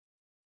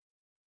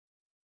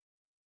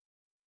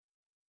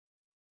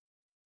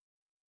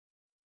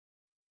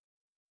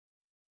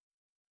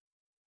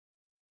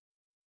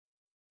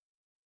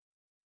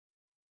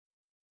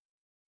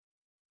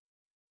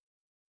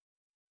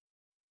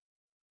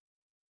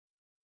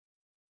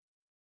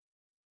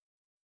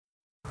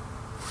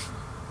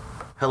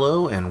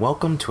Hello and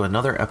welcome to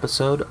another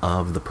episode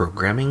of The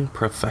Programming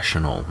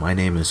Professional. My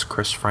name is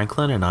Chris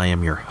Franklin and I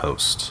am your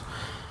host.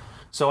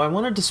 So I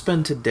wanted to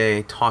spend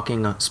today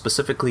talking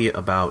specifically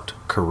about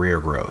career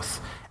growth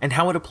and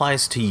how it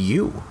applies to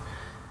you.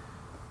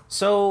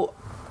 So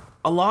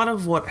a lot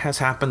of what has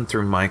happened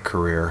through my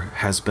career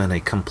has been a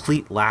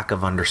complete lack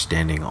of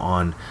understanding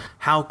on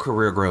how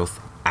career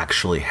growth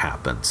actually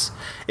happens.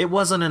 It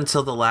wasn't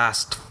until the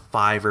last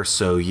 5 or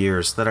so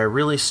years that I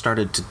really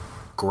started to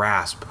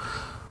grasp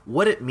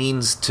what it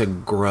means to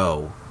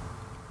grow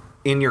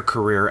in your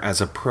career as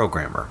a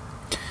programmer.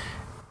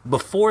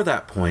 Before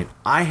that point,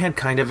 I had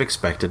kind of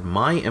expected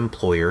my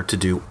employer to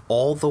do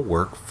all the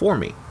work for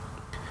me,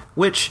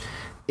 which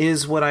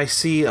is what I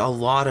see a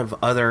lot of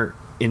other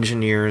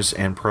engineers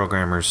and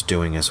programmers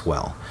doing as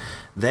well.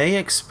 They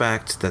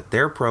expect that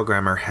their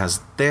programmer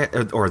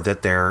that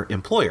their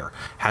employer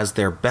has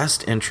their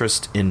best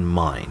interest in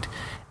mind.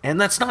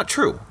 And that's not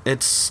true.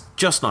 It's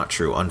just not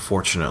true,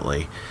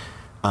 unfortunately.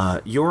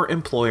 Your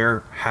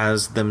employer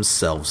has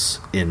themselves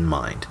in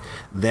mind.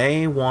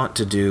 They want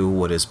to do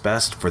what is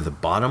best for the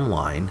bottom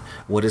line,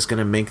 what is going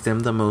to make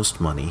them the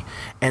most money,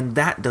 and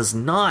that does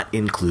not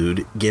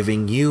include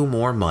giving you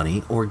more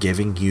money or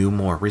giving you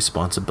more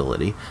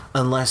responsibility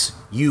unless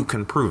you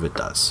can prove it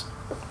does.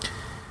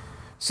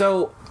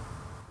 So,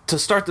 to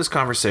start this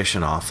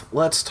conversation off,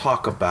 let's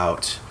talk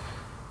about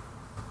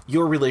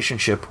your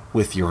relationship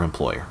with your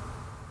employer.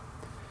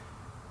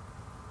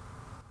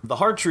 The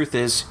hard truth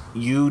is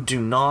you do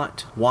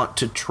not want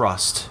to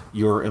trust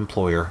your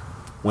employer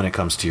when it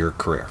comes to your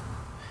career,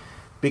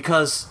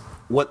 because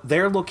what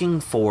they're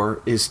looking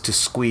for is to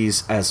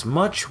squeeze as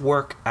much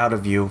work out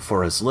of you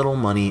for as little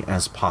money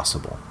as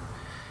possible.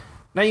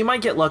 Now, you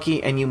might get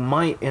lucky and you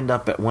might end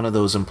up at one of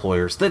those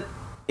employers that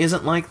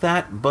isn't like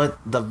that, but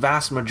the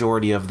vast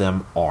majority of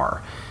them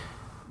are.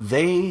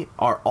 They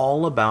are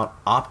all about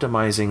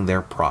optimizing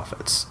their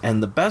profits,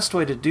 and the best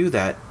way to do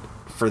that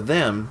for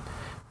them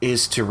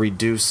is to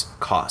reduce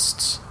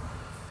costs.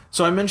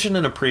 So I mentioned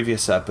in a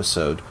previous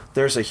episode,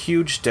 there's a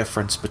huge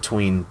difference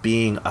between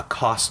being a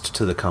cost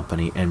to the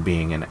company and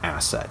being an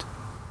asset.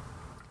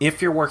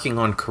 If you're working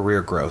on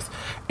career growth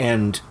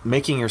and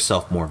making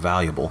yourself more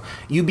valuable,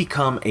 you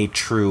become a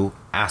true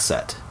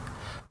asset.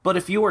 But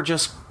if you are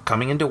just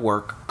coming into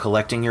work,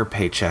 collecting your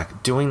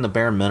paycheck, doing the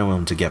bare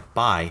minimum to get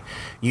by,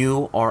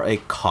 you are a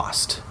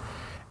cost.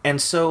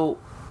 And so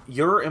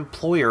your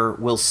employer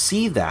will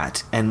see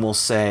that and will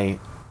say,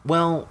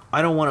 well,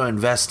 I don't want to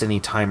invest any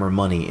time or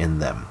money in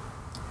them.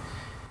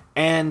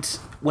 And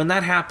when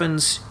that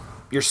happens,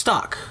 you're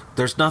stuck.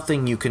 There's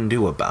nothing you can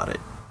do about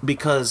it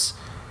because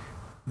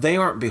they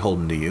aren't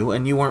beholden to you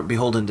and you aren't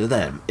beholden to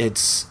them.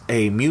 It's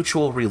a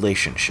mutual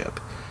relationship.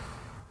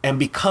 And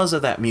because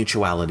of that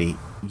mutuality,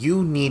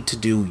 you need to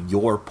do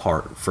your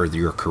part for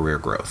your career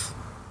growth.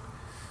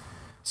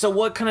 So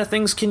what kind of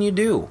things can you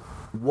do?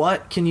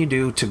 What can you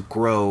do to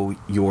grow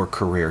your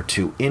career,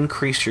 to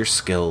increase your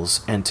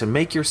skills, and to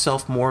make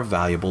yourself more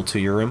valuable to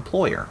your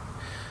employer?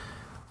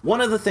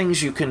 One of the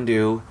things you can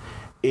do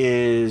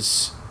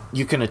is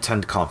you can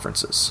attend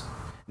conferences.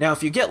 Now,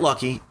 if you get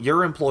lucky,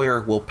 your employer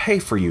will pay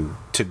for you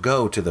to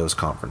go to those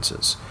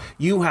conferences.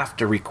 You have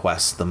to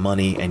request the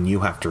money and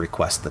you have to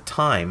request the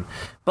time,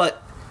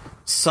 but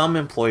some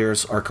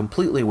employers are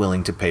completely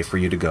willing to pay for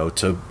you to go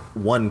to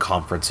one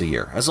conference a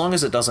year. As long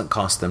as it doesn't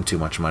cost them too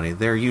much money,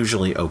 they're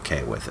usually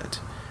okay with it.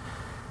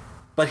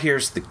 But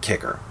here's the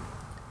kicker.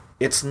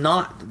 It's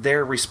not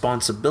their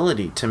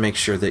responsibility to make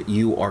sure that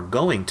you are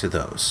going to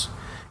those.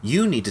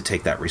 You need to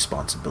take that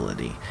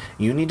responsibility.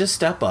 You need to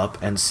step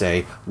up and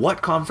say,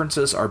 what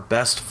conferences are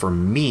best for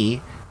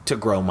me to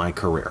grow my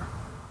career?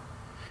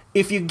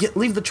 If you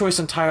leave the choice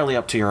entirely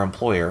up to your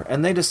employer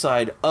and they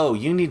decide, oh,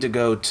 you need to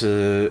go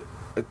to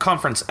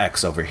Conference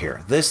X over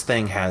here. This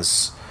thing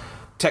has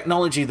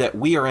technology that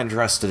we are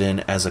interested in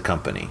as a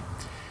company.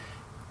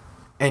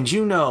 And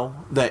you know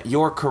that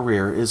your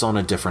career is on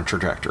a different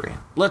trajectory.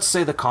 Let's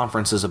say the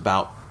conference is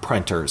about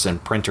printers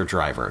and printer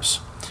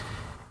drivers.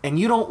 And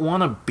you don't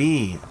want to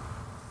be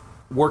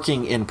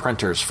working in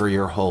printers for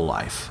your whole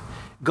life.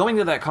 Going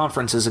to that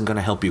conference isn't going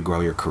to help you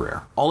grow your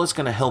career. All it's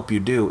going to help you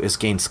do is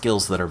gain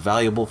skills that are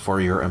valuable for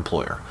your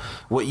employer.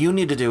 What you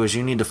need to do is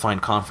you need to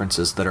find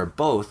conferences that are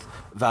both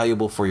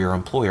valuable for your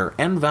employer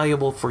and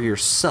valuable for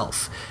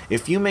yourself.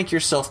 If you make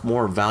yourself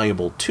more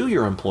valuable to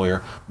your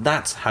employer,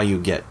 that's how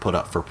you get put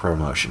up for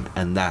promotion,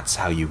 and that's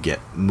how you get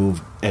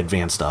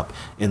advanced up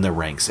in the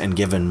ranks and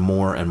given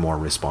more and more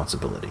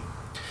responsibility.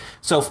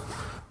 So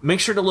make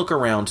sure to look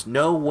around,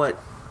 know what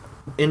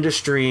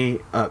industry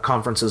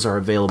conferences are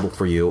available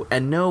for you,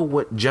 and know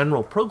what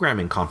general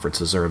programming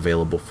conferences are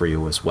available for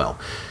you as well.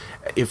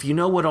 If you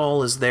know what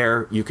all is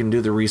there, you can do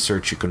the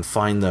research, you can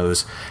find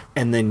those,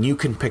 and then you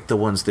can pick the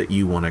ones that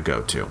you want to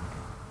go to.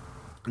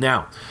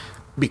 Now,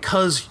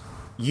 because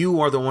you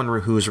are the one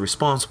who is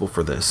responsible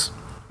for this,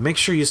 make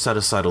sure you set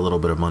aside a little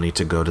bit of money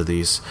to go to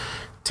these.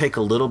 take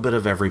a little bit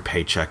of every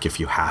paycheck if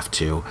you have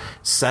to,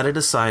 set it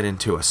aside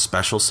into a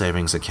special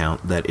savings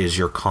account that is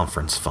your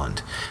conference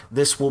fund.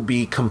 This will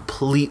be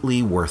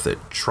completely worth it.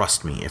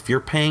 Trust me. If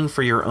you're paying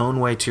for your own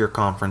way to your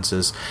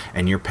conferences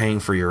and you're paying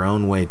for your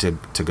own way to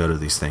go to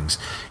these things,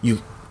 your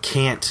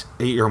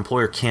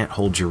employer can't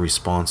hold you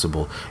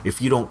responsible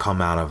if you don't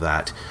come out of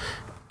that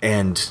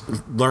and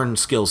learn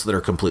skills that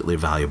are completely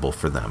valuable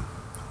for them.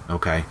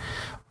 Okay?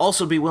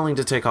 Also, be willing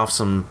to take off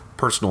some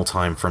personal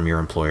time from your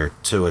employer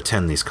to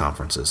attend these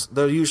conferences.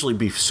 They'll usually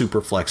be super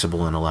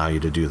flexible and allow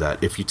you to do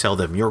that if you tell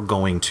them you're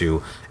going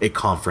to a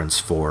conference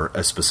for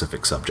a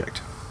specific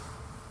subject.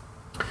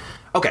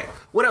 Okay,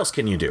 what else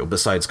can you do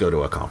besides go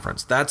to a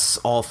conference? That's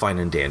all fine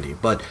and dandy,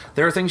 but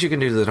there are things you can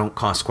do that don't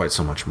cost quite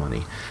so much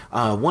money.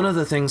 One of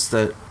the things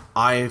that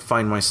I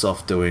find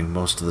myself doing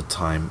most of the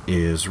time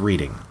is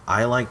reading.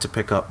 I like to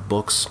pick up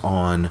books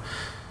on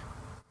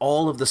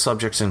all of the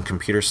subjects in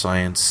computer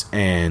science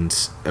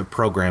and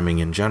programming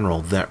in general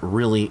that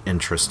really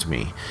interest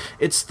me.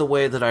 It's the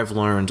way that I've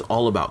learned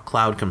all about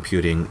cloud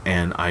computing,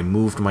 and I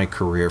moved my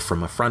career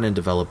from a front-end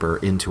developer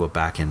into a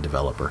back-end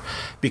developer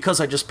because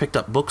I just picked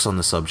up books on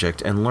the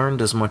subject and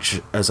learned as much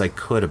as I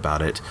could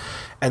about it,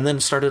 and then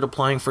started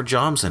applying for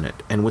jobs in it.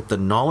 And with the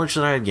knowledge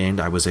that I had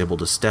gained, I was able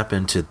to step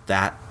into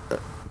that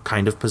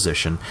kind of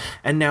position,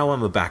 and now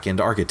I'm a back-end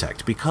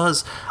architect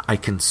because I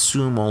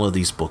consume all of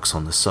these books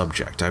on the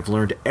subject. I've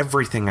learned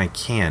everything I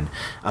can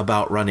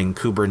about running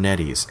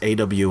Kubernetes,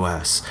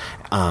 AWS,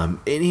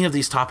 any of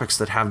these topics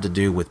that have to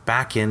do with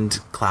back-end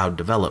cloud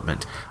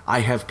development, I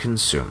have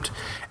consumed.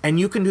 And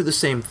you can do the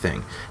same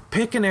thing.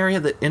 Pick an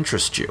area that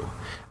interests you,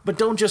 but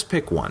don't just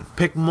pick one.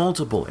 Pick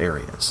multiple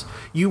areas.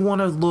 You want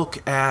to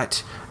look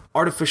at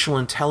artificial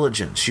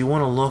intelligence. You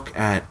want to look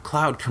at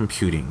cloud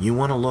computing. You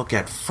want to look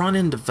at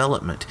front-end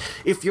development.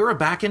 If you're a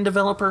back-end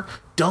developer,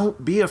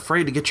 don't be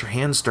afraid to get your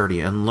hands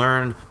dirty and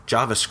learn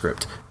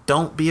JavaScript.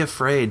 Don't be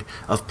afraid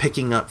of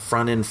picking up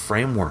front-end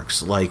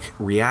frameworks like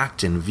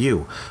React and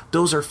Vue.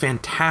 Those are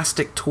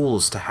fantastic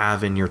tools to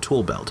have in your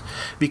tool belt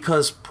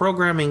because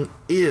programming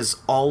is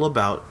all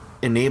about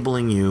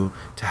enabling you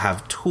to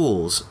have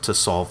tools to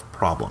solve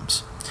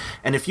problems.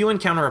 And if you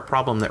encounter a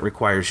problem that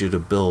requires you to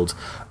build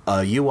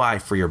a UI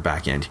for your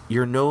backend,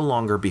 you're no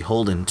longer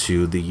beholden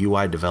to the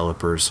UI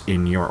developers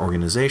in your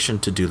organization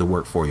to do the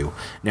work for you.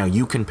 Now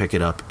you can pick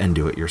it up and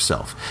do it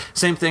yourself.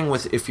 Same thing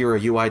with if you're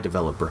a UI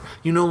developer.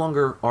 You no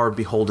longer are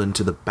beholden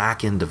to the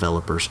backend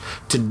developers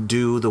to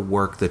do the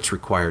work that's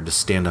required to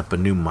stand up a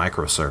new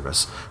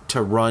microservice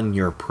to run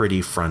your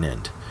pretty front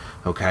end.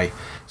 Okay,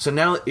 so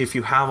now if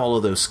you have all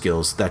of those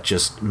skills, that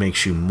just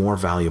makes you more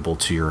valuable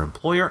to your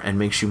employer and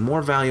makes you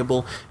more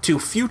valuable to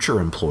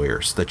future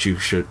employers that you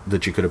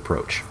could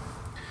approach.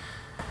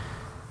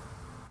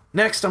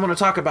 Next, I'm going to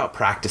talk about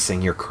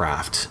practicing your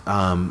craft.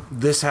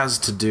 This has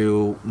to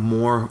do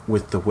more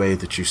with the way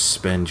that you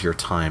spend your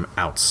time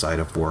outside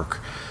of work.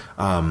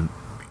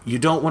 You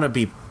don't want to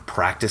be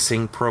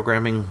practicing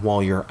programming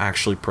while you're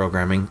actually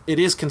programming. It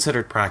is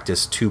considered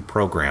practice to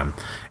program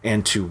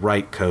and to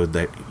write code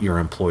that your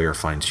employer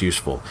finds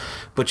useful.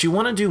 But you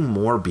want to do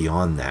more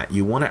beyond that.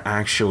 You want to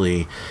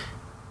actually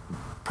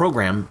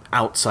program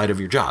outside of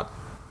your job.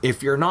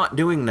 If you're not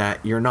doing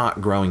that, you're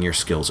not growing your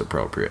skills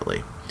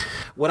appropriately.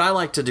 What I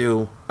like to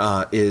do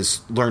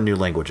is learn new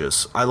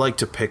languages. I like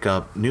to pick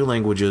up new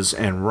languages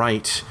and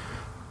write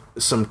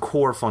some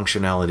core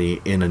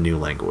functionality in a new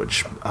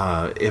language.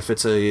 If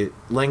it's a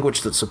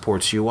language that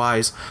supports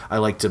UIs, I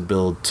like to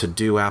build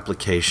to-do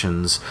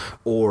applications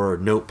or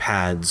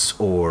notepads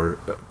or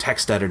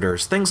text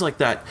editors, things like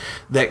that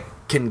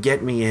can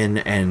get me in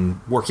and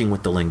working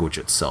with the language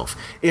itself.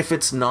 If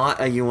it's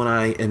not a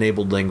UNI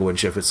enabled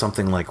language, if it's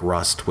something like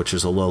Rust, which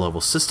is a low-level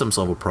systems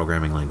level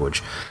programming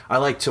language, I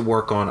like to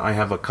work on, I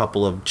have a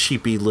couple of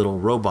cheapy little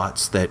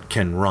robots that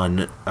can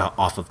run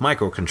off of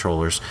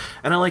microcontrollers,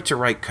 and I like to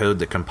write code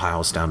that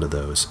compiles down to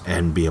those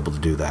and be able to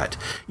do that.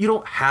 You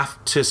don't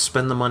have to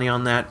spend the money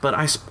on that, but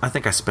I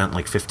think I spent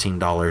like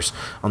 $15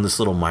 on this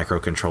little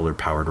microcontroller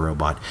powered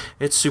robot.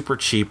 It's super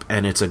cheap,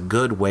 and it's a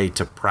good way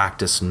to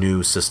practice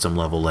new system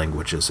level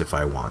languages if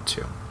I want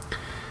to.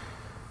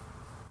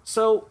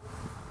 So,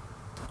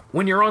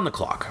 when you're on the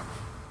clock,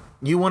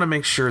 you want to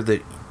make sure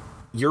that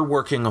you're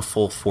working a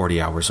full 40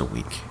 hours a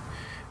week.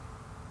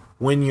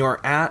 When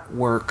you're at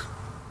work,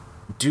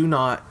 do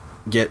not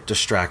get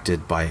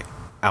distracted by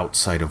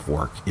outside of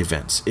work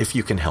events if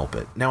you can help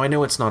it. Now, I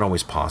know it's not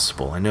always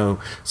possible. I know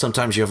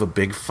sometimes you have a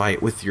big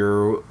fight with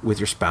your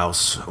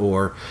spouse,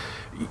 or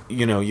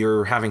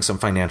you're having some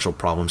financial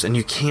problems and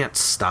you can't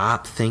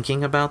stop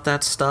thinking about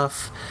that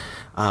stuff.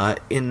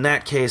 In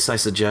that case, I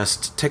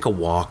suggest take a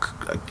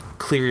walk,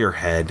 clear your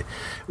head.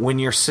 When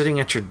you're sitting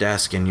at your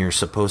desk and you're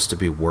supposed to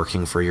be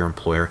working for your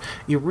employer,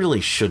 you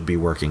really should be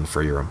working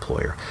for your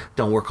employer.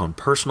 Don't work on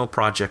personal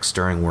projects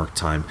during work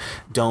time.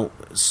 Don't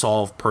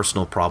solve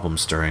personal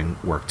problems during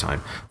work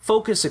time.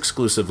 Focus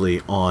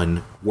exclusively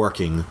on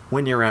working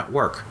when you're at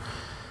work.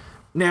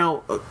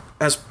 Now,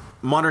 as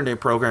modern day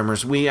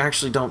programmers, we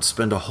actually don't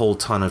spend a whole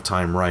ton of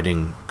time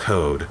writing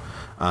code.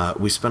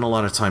 We spend a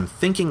lot of time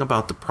thinking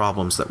about the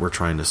problems that we're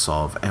trying to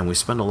solve, and we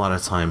spend a lot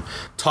of time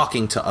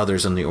talking to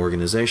others in the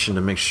organization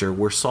to make sure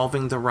we're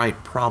solving the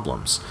right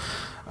problems.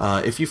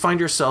 If you find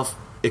yourself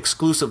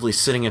exclusively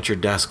sitting at your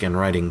desk and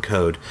writing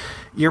code,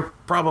 you're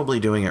probably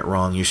doing it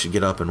wrong. You should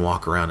get up and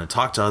walk around and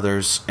talk to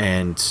others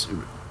and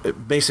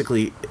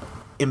basically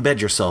embed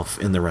yourself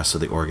in the rest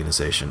of the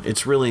organization.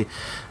 It's really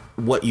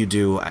what you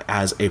do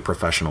as a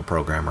professional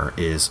programmer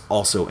is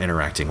also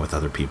interacting with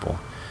other people.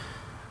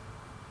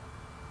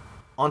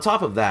 On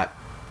top of that,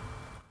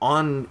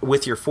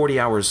 with your 40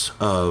 hours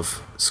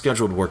of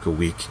scheduled work a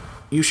week,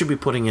 you should be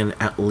putting in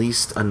at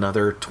least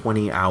another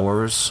 20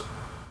 hours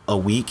a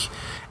week,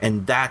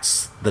 and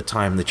that's the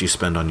time that you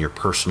spend on your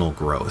personal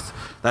growth.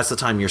 That's the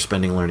time you're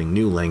spending learning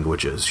new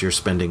languages. You're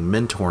spending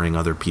mentoring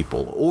other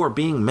people or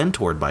being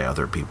mentored by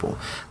other people.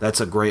 That's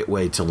a great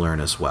way to learn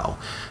as well.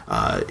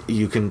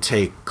 You can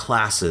take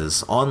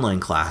classes,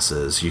 online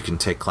classes. You can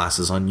take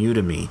classes on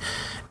Udemy.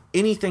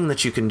 Anything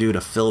that you can do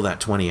to fill that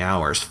 20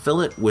 hours,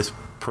 fill it with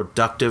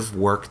productive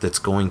work that's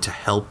going to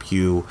help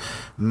you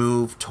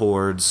move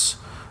towards,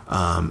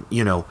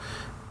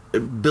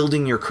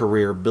 building your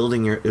career,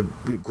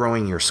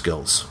 growing your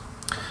skills.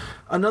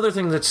 Another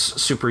thing that's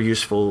super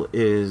useful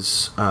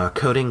is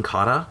Coding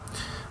Kata.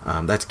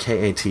 That's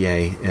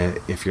Kata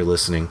if you're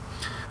listening.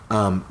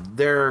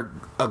 They're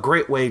a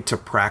great way to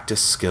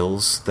practice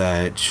skills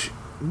that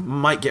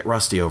might get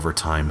rusty over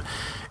time.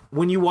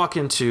 When you walk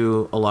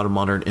into a lot of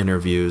modern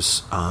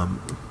interviews,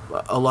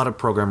 a lot of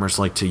programmers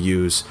like to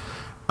use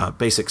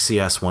basic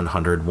CS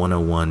 100,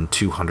 101,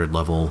 200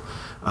 level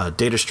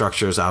data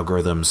structures,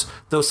 algorithms,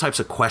 those types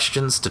of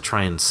questions to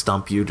try and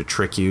stump you, to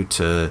trick you,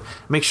 to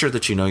make sure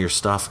that you know your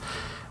stuff.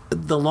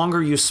 The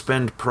longer you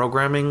spend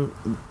programming,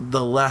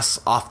 the less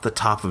off the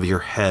top of your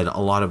head a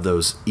lot of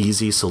those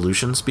easy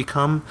solutions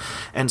become.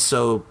 And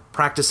so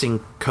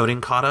practicing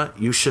Coding Kata,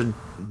 you should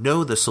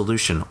know the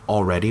solution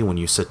already when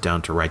you sit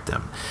down to write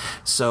them.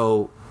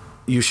 So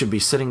you should be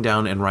sitting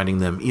down and writing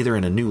them either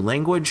in a new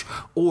language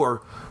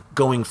or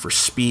going for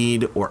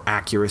speed or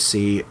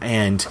accuracy,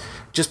 and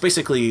just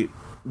basically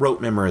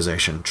rote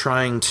memorization,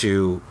 trying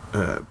to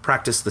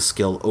practice the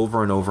skill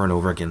over and over and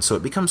over again so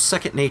it becomes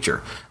second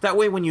nature. That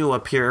way when you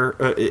appear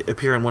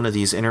in one of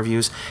these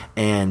interviews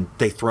and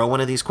they throw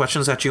one of these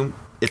questions at you,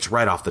 it's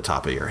right off the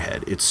top of your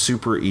head. It's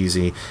super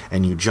easy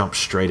and you jump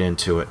straight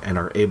into it and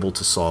are able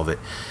to solve it.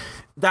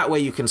 That way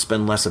you can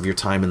spend less of your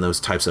time in those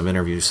types of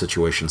interview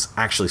situations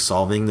actually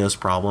solving those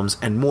problems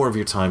and more of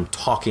your time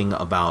talking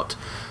about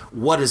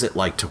what is it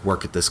like to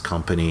work at this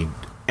company,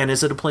 and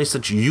is it a place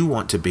that you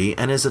want to be,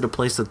 and is it a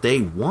place that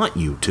they want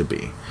you to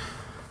be?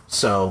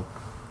 So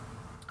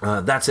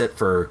that's it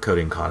for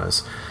Coding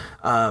Katas.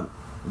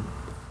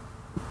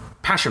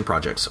 Passion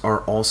projects are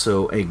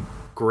also a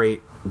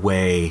great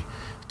way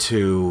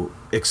to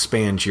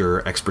expand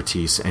your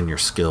expertise and your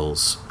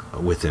skills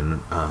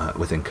within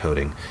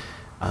coding.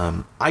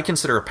 I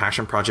consider a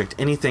passion project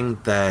anything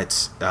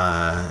that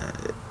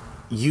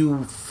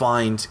you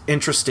find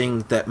interesting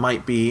that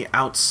might be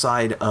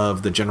outside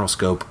of the general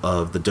scope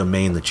of the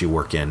domain that you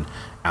work in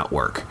at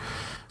work.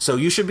 So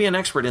you should be an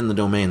expert in the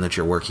domain that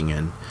you're working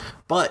in,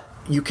 but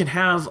you can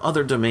have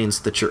other domains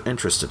that you're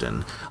interested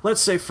in.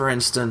 Let's say, for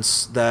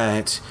instance,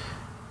 that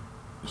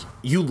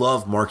you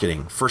love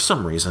marketing for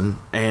some reason,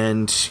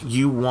 and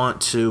you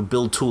want to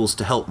build tools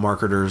to help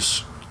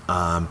marketers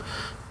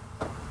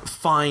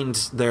find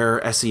their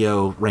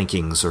SEO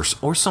rankings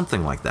or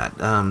something like that.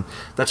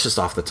 That's just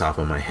off the top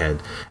of my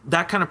head.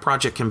 That kind of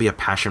project can be a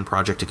passion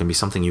project. It can be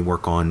something you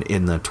work on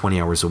in the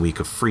 20 hours a week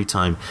of free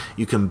time.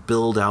 You can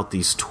build out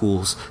these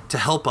tools to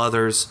help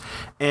others,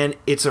 and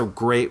it's a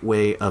great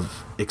way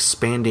of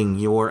expanding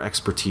your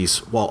expertise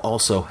while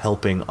also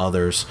helping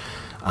others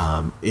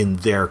in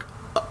their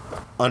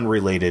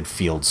unrelated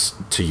fields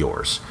to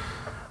yours.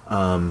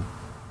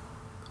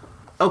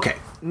 Okay.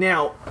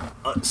 Now,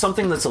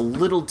 something that's a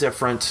little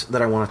different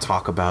that I want to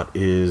talk about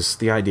is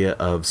the idea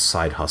of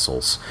side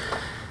hustles.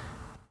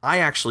 I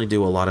actually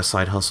do a lot of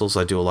side hustles.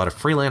 I do a lot of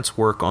freelance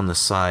work on the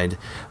side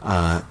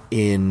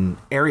in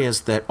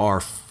areas that are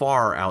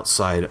far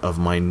outside of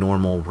my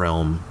normal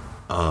realm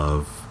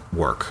of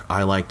work.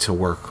 I like to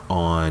work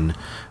on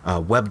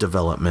web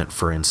development,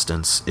 for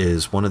instance,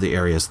 is one of the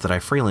areas that I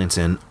freelance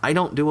in. I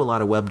don't do a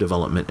lot of web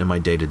development in my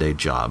day-to-day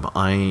job.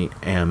 I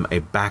am a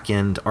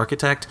back-end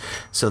architect,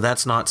 so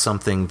that's not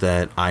something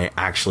that I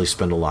actually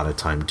spend a lot of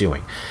time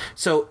doing.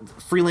 So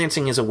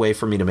freelancing is a way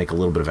for me to make a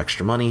little bit of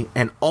extra money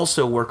and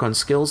also work on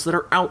skills that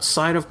are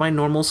outside of my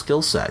normal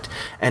skill set.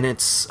 And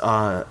it's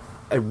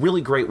a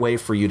really great way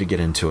for you to get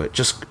into it.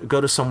 Just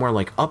go to somewhere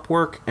like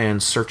Upwork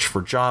and search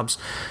for jobs.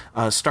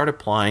 Start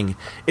applying.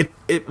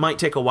 It might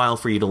take a while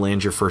for you to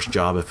land your first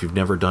job if you've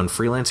never done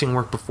freelancing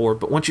work before,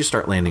 but once you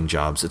start landing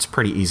jobs, it's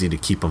pretty easy to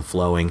keep them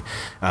flowing.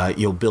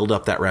 You'll build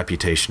up that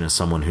reputation as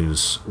someone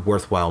who's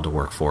worthwhile to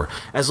work for.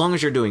 As long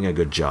as you're doing a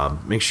good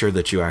job, make sure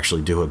that you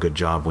actually do a good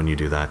job when you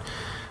do that.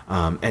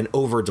 And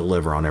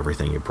over-deliver on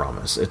everything you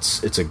promise.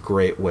 It's a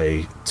great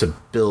way to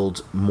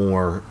build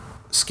more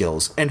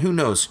skills. And who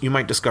knows, you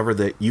might discover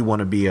that you want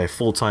to be a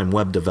full-time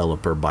web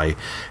developer by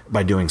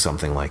doing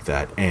something like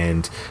that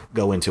and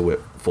go into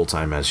it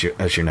full-time as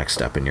your next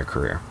step in your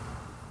career.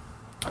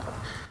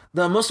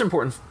 The most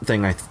important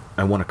thing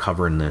I want to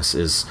cover in this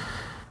is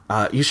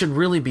you should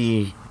really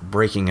be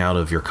breaking out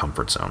of your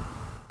comfort zone.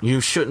 You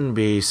shouldn't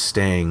be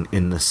staying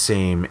in the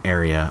same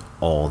area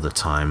all the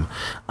time.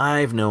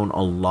 I've known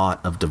a lot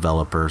of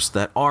developers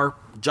that are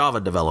Java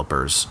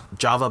developers,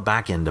 Java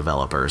backend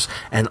developers,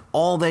 and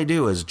all they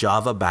do is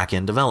Java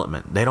backend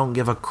development. They don't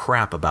give a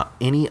crap about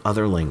any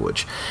other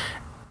language.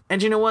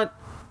 And you know what?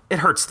 It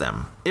hurts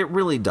them. It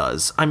really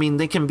does. I mean,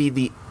 they can be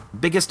the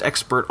biggest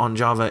expert on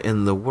Java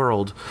in the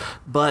world,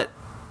 but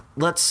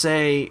let's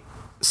say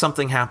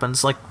something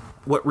happens like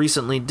what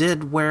recently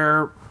did,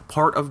 where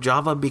part of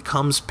Java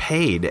becomes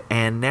paid,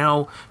 and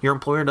now your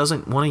employer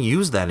doesn't want to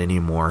use that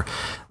anymore.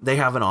 They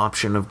have an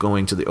option of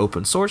going to the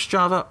open source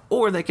Java,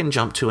 or they can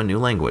jump to a new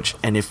language.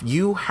 And if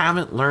you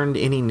haven't learned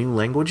any new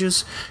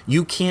languages,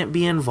 you can't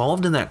be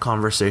involved in that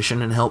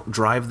conversation and help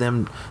drive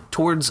them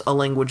towards a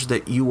language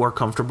that you are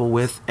comfortable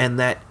with and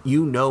that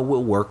you know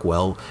will work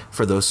well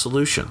for those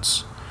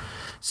solutions.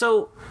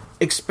 So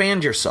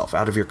expand yourself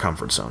out of your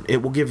comfort zone.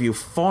 It will give you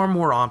far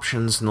more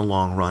options in the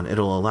long run.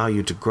 It'll allow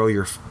you to grow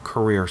your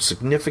career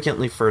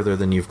significantly further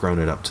than you've grown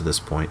it up to this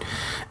point.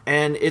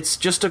 And it's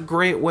just a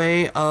great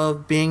way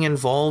of being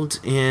involved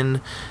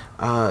in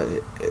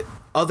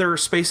other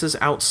spaces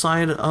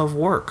outside of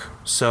work.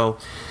 So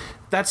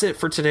that's it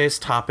for today's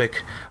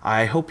topic.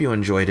 I hope you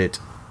enjoyed it.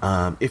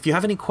 If you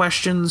have any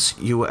questions,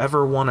 you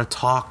ever want to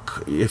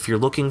talk, if you're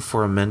looking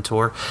for a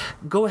mentor,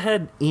 go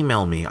ahead,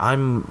 email me.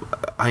 I'm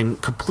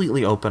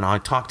completely open. I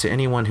talk to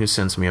anyone who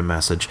sends me a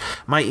message.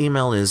 My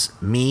email is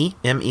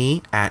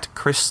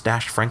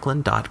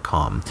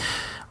me@chris-franklin.com.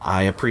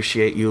 I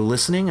appreciate you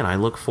listening, and I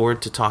look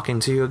forward to talking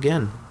to you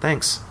again.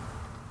 Thanks.